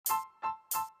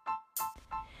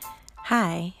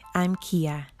Hi, I'm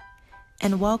Kia,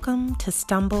 and welcome to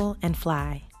Stumble and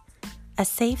Fly, a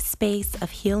safe space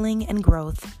of healing and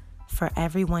growth for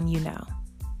everyone you know.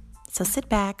 So sit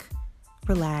back,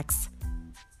 relax,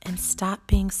 and stop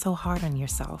being so hard on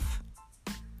yourself.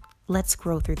 Let's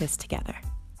grow through this together.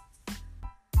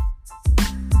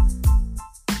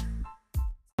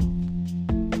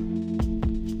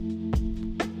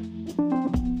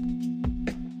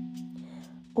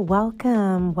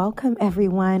 Welcome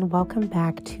everyone. Welcome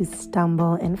back to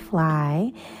Stumble and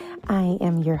Fly. I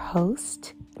am your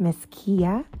host, Miss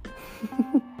Kia.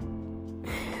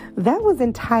 That was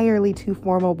entirely too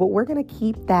formal, but we're going to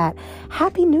keep that.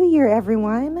 Happy New Year,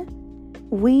 everyone.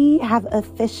 We're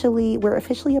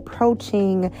officially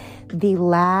approaching the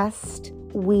last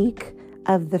week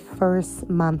of the first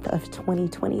month of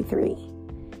 2023.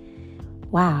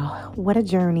 Wow, what a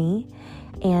journey.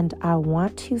 And I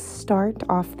want to start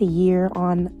off the year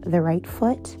on the right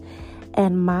foot.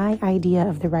 And my idea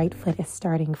of the right foot is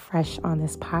starting fresh on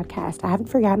this podcast. I haven't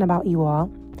forgotten about you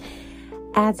all.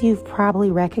 As you've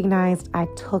probably recognized, I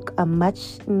took a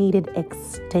much needed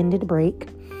extended break.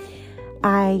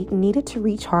 I needed to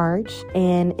recharge,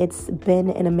 and it's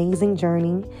been an amazing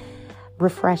journey.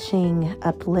 Refreshing,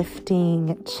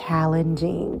 uplifting,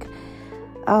 challenging.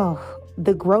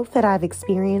 The growth that I've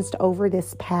experienced over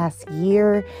this past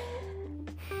year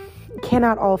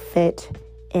cannot all fit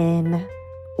in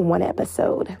one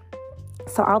episode.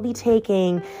 So I'll be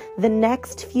taking the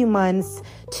next few months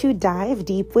to dive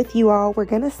deep with you all. We're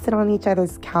going to sit on each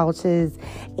other's couches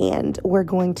and we're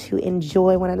going to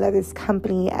enjoy one another's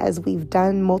company as we've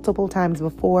done multiple times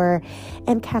before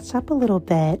and catch up a little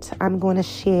bit. I'm going to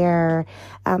share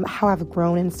how I've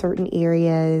grown in certain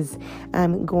areas.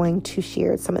 I'm going to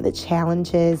share some of the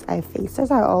challenges I faced,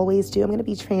 as I always do. I'm going to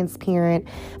be transparent,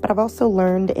 but I've also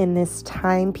learned in this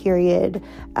time period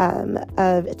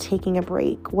of taking a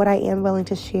break what I am willing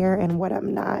to share and what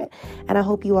I'm not. And I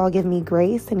hope you all give me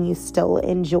grace and you still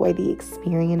enjoy the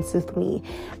experience with me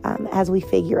as we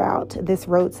figure out this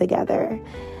road together.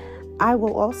 I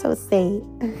will also say,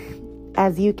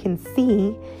 as you can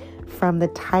see from the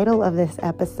title of this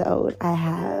episode, I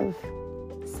have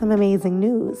some amazing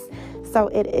news. So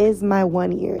it is my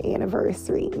 1-year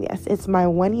anniversary. Yes, it's my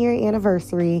 1-year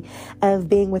anniversary of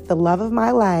being with the love of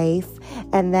my life,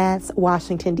 and that's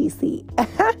Washington, D.C.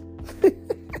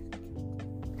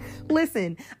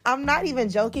 Listen, I'm not even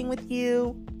joking with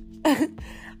you.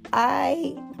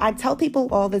 I tell people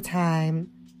all the time.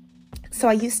 So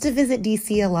I used to visit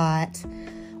DC a lot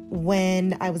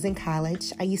when I was in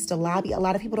college. I used to lobby. A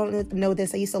lot of people don't know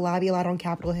this. I used to lobby a lot on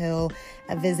Capitol Hill.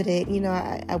 I visited,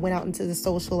 I went out into the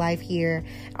social life here.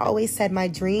 I always said my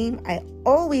dream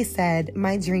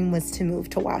was to move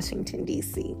to Washington,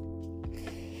 D.C.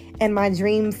 And my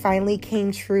dream finally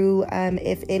came true.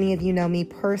 If any of you know me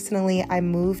personally, I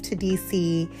moved to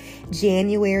DC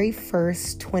January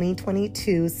 1st,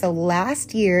 2022. So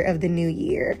last year of the new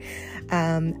year,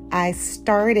 I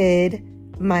started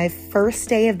my first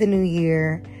day of the new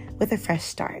year with a fresh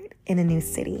start in a new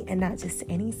city. And not just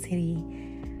any city,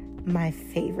 my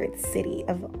favorite city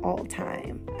of all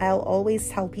time. I'll always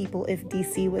tell people if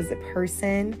DC was a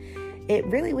person, it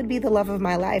really would be the love of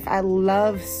my life. I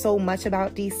love so much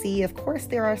about DC. Of course,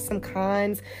 there are some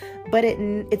cons, but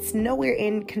it's nowhere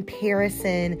in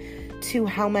comparison to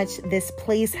how much this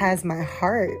place has my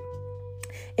heart.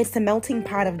 It's a melting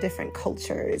pot of different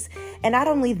cultures. And not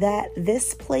only that,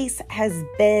 this place has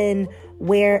been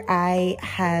where I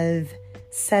have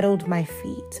settled my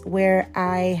feet, where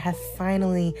I have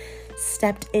finally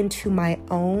stepped into my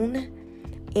own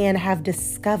and have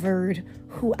discovered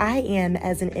who I am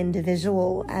as an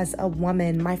individual, as a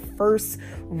woman. My first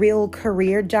real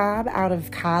career job out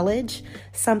of college,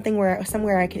 somewhere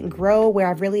I can grow, where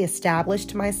I've really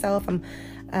established myself.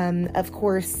 Of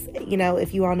course,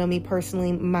 if you all know me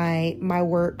personally, my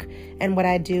work and what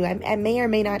I do, I may or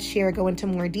may not go into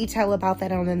more detail about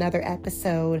that on another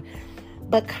episode.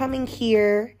 But coming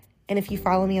here, and if you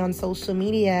follow me on social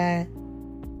media,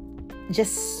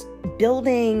 just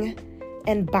building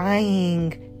and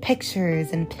buying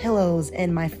pictures and pillows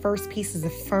and my first pieces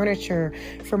of furniture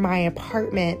for my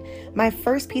apartment. My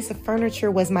first piece of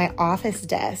furniture was my office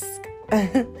desk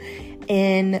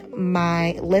in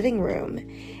my living room.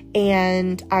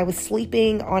 And I was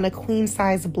sleeping on a queen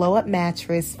size blow up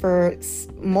mattress for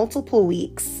several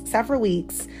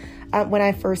weeks when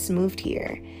I first moved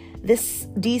here. This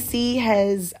DC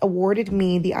has awarded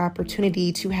me the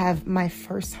opportunity to have my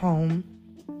first home,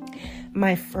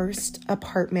 my first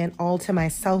apartment all to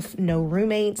myself, no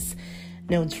roommates,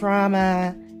 no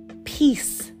drama,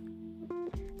 peace.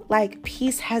 Like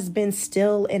peace has been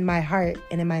still in my heart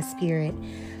and in my spirit.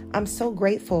 I'm so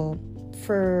grateful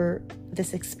for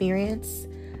this experience.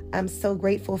 I'm so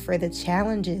grateful for the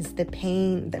challenges, the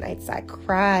pain, the nights I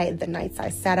cried, the nights I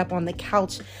sat up on the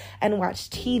couch and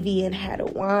watched TV and had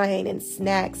wine and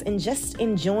snacks and just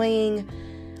enjoying.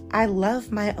 I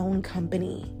love my own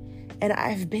company, and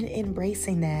I've been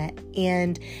embracing that.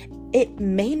 And it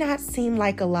may not seem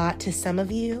like a lot to some of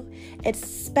you,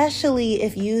 especially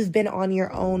if you've been on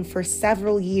your own for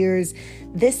several years.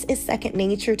 This is second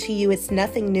nature to you. It's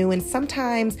nothing new. And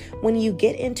sometimes when you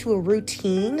get into a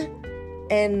routine,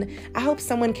 and I hope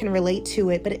someone can relate to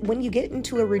it, but when you get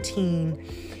into a routine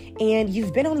and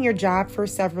you've been on your job for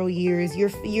several years,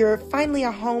 you're finally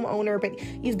a homeowner, but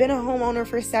you've been a homeowner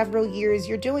for several years,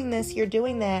 you're doing this, you're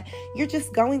doing that, you're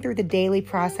just going through the daily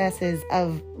processes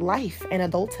of life and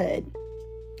adulthood.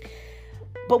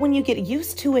 But when you get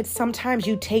used to it, sometimes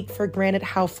you take for granted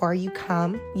how far you've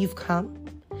come,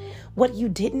 what you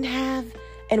didn't have,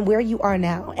 and where you are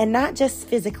now. And not just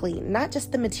physically, not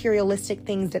just the materialistic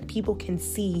things that people can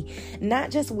see, not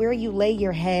just where you lay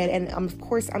your head. And of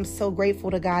course, I'm so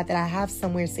grateful to God that I have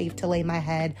somewhere safe to lay my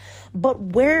head, but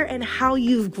where and how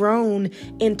you've grown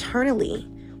internally.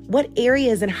 What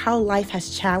areas and how life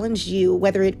has challenged you,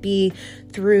 whether it be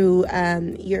through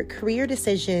your career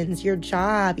decisions, your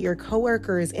job, your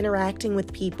coworkers, interacting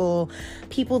with people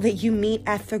that you meet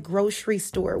at the grocery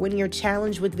store, when you're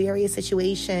challenged with various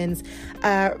situations,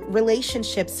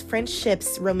 relationships,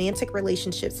 friendships, romantic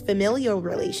relationships, familial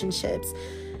relationships.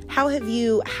 How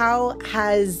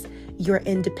has your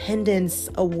independence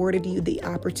awarded you the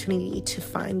opportunity to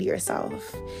find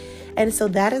yourself? And so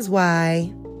that is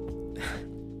why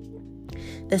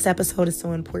this episode is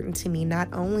so important to me, not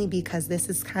only because this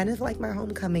is kind of like my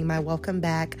homecoming, my welcome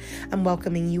back. I'm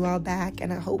welcoming you all back,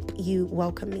 and I hope you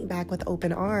welcome me back with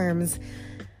open arms.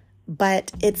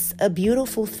 But it's a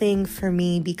beautiful thing for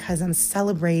me because I'm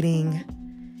celebrating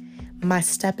my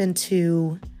step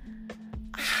into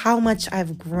how much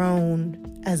I've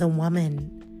grown as a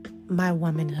woman, my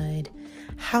womanhood,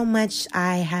 how much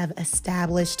I have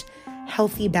established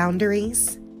healthy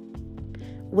boundaries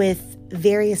with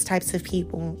various types of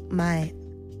people. My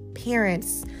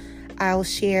parents, I'll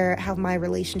share how my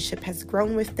relationship has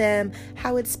grown with them,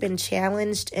 how it's been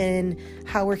challenged, and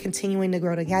how we're continuing to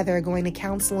grow together, going to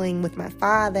counseling with my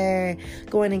father,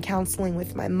 going to counseling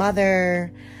with my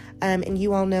mother. And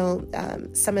you all know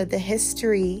some of the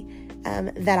history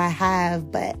that I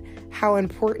have, but how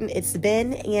important it's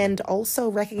been, and also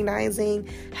recognizing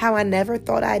how I never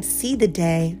thought I'd see the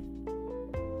day,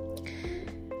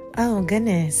 oh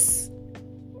goodness,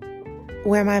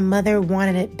 where my mother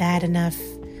wanted it bad enough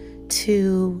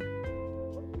to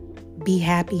be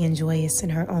happy and joyous in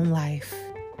her own life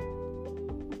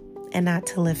and not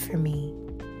to live for me,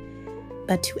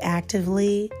 but to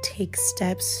actively take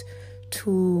steps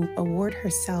to award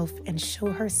herself and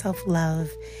show herself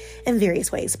love in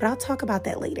various ways. But I'll talk about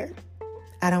that later.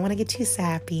 I don't want to get too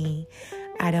sappy.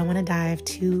 I don't want to dive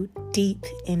too deep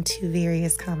into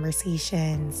various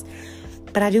conversations.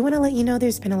 But I do want to let you know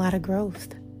there's been a lot of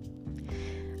growth.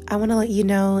 I want to let you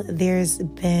know there's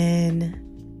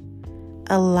been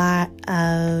a lot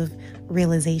of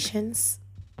realizations.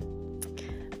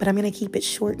 But I'm going to keep it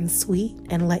short and sweet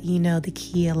and let you know the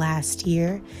key of last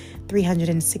year,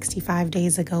 365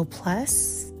 days ago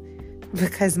plus,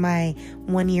 because my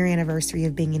 1-year anniversary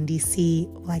of being in DC,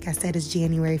 like I said, is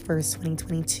January 1st,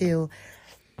 2022.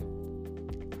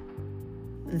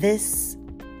 This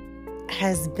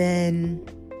has been,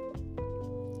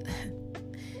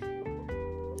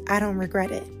 I don't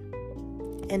regret it.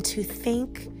 And to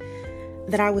think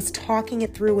that I was talking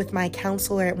it through with my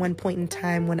counselor at one point in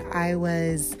time when I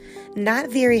was not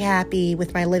very happy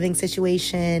with my living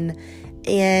situation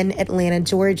in Atlanta,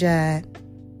 Georgia.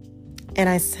 And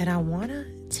I said, I want to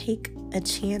take a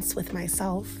chance with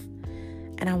myself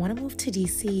and I want to move to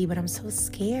DC, but I'm so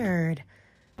scared.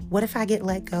 What if I get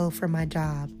let go from my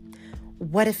job?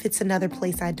 What if it's another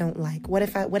place I don't like? What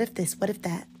if this, what if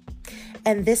that?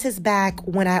 And this is back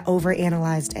when I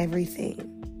overanalyzed everything.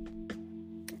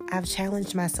 I've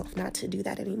challenged myself not to do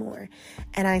that anymore.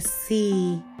 And I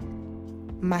see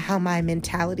how my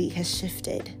mentality has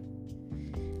shifted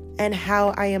and how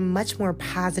I am much more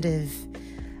positive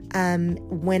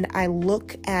when I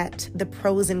look at the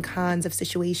pros and cons of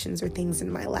situations or things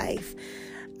in my life.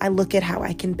 I look at how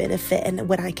I can benefit and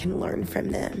what I can learn from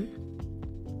them.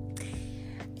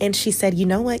 And she said, you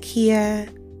know what, Kia?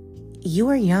 You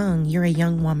are young. You're a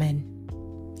young woman.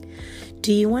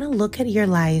 Do you want to look at your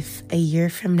life a year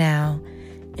from now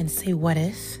and say, what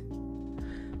if?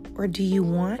 Or do you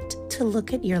want to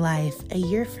look at your life a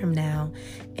year from now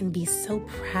and be so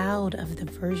proud of the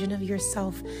version of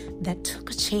yourself that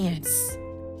took a chance,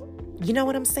 You know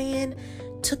what I'm saying?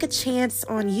 Took a chance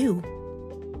on you.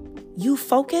 You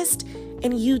focused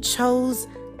and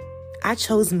I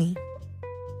chose me.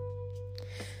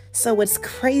 So what's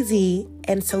crazy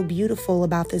and so beautiful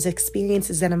about this experience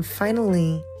is that I'm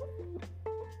finally,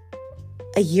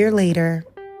 a year later,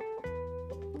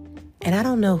 and I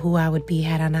don't know who I would be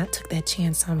had I not took that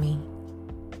chance on me.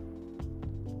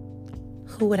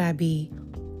 Who would I be?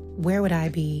 Where would I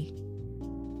be?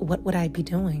 What would I be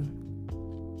doing?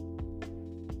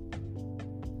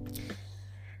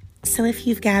 So if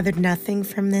you've gathered nothing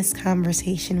from this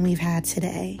conversation we've had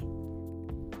today,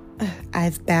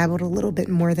 I've babbled a little bit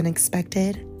more than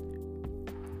expected.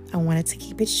 I wanted to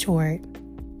keep it short.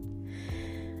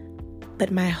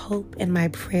 But my hope and my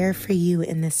prayer for you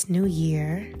in this new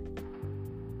year,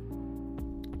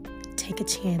 take a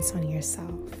chance on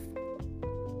yourself.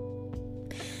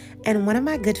 And one of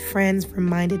my good friends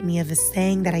reminded me of a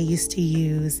saying that I used to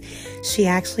use. She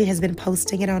actually has been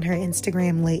posting it on her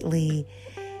Instagram lately.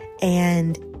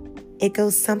 And it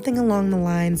goes something along the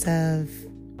lines of,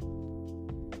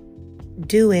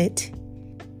 do it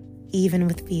even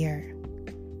with fear.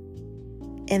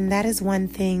 And that is one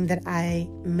thing that I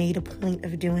made a point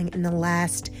of doing in the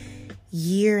last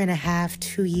year and a half,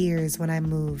 2 years, when I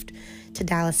moved to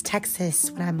Dallas,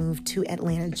 Texas, when I moved to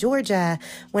Atlanta, Georgia,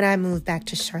 when I moved back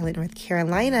to Charlotte, North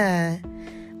Carolina,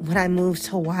 when I moved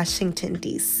to Washington,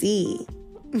 D.C.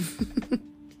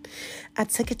 I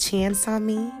took a chance on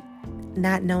me,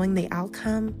 not knowing the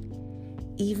outcome,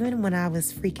 even when I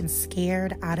was freaking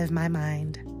scared out of my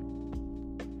mind.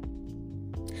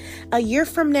 A year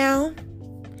from now,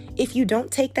 if you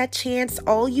don't take that chance,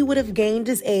 all you would have gained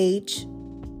is age,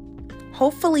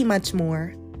 hopefully much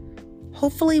more,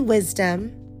 hopefully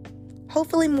wisdom,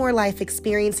 hopefully more life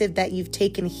experiences that you've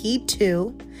taken heed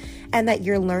to and that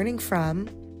you're learning from.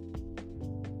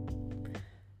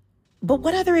 But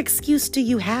what other excuse do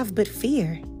you have but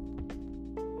fear?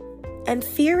 And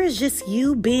fear is just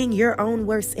you being your own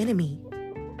worst enemy.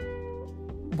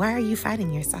 Why are you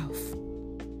fighting yourself?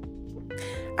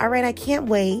 All right, I can't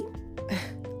wait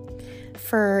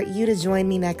for you to join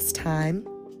me next time.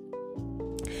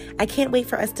 I can't wait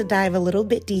for us to dive a little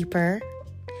bit deeper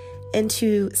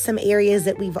into some areas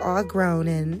that we've all grown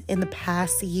in the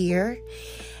past year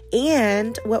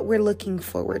and what we're looking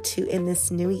forward to in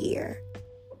this new year.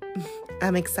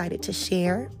 I'm excited to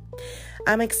share.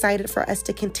 I'm excited for us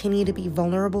to continue to be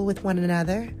vulnerable with one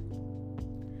another.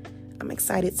 I'm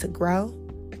excited to grow.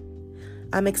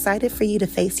 I'm excited for you to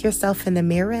face yourself in the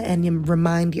mirror and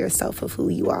remind yourself of who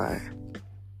you are.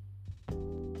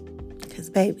 Because,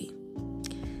 baby,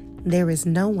 there is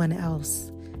no one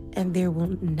else, and there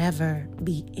will never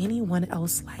be anyone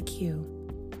else like you.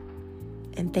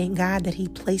 And thank God that He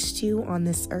placed you on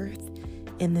this earth,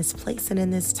 in this place, and in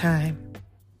this time.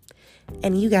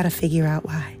 And you got to figure out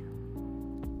why.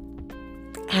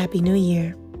 Happy New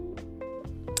Year.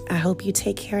 I hope you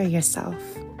take care of yourself.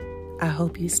 I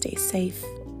hope you stay safe.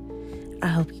 I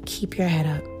hope you keep your head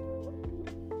up.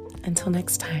 Until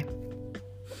next time.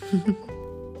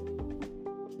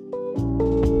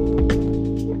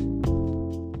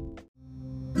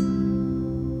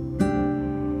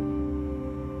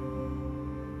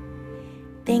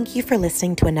 Thank you for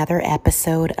listening to another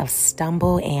episode of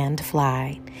Stumble and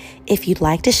Fly. If you'd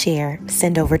like to share,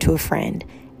 send over to a friend.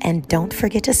 And don't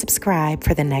forget to subscribe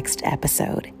for the next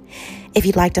episode. If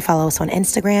you'd like to follow us on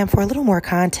Instagram for a little more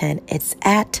content, it's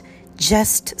at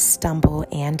Just Stumble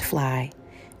and Fly.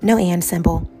 No and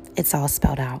symbol. It's all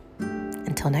spelled out.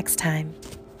 Until next time.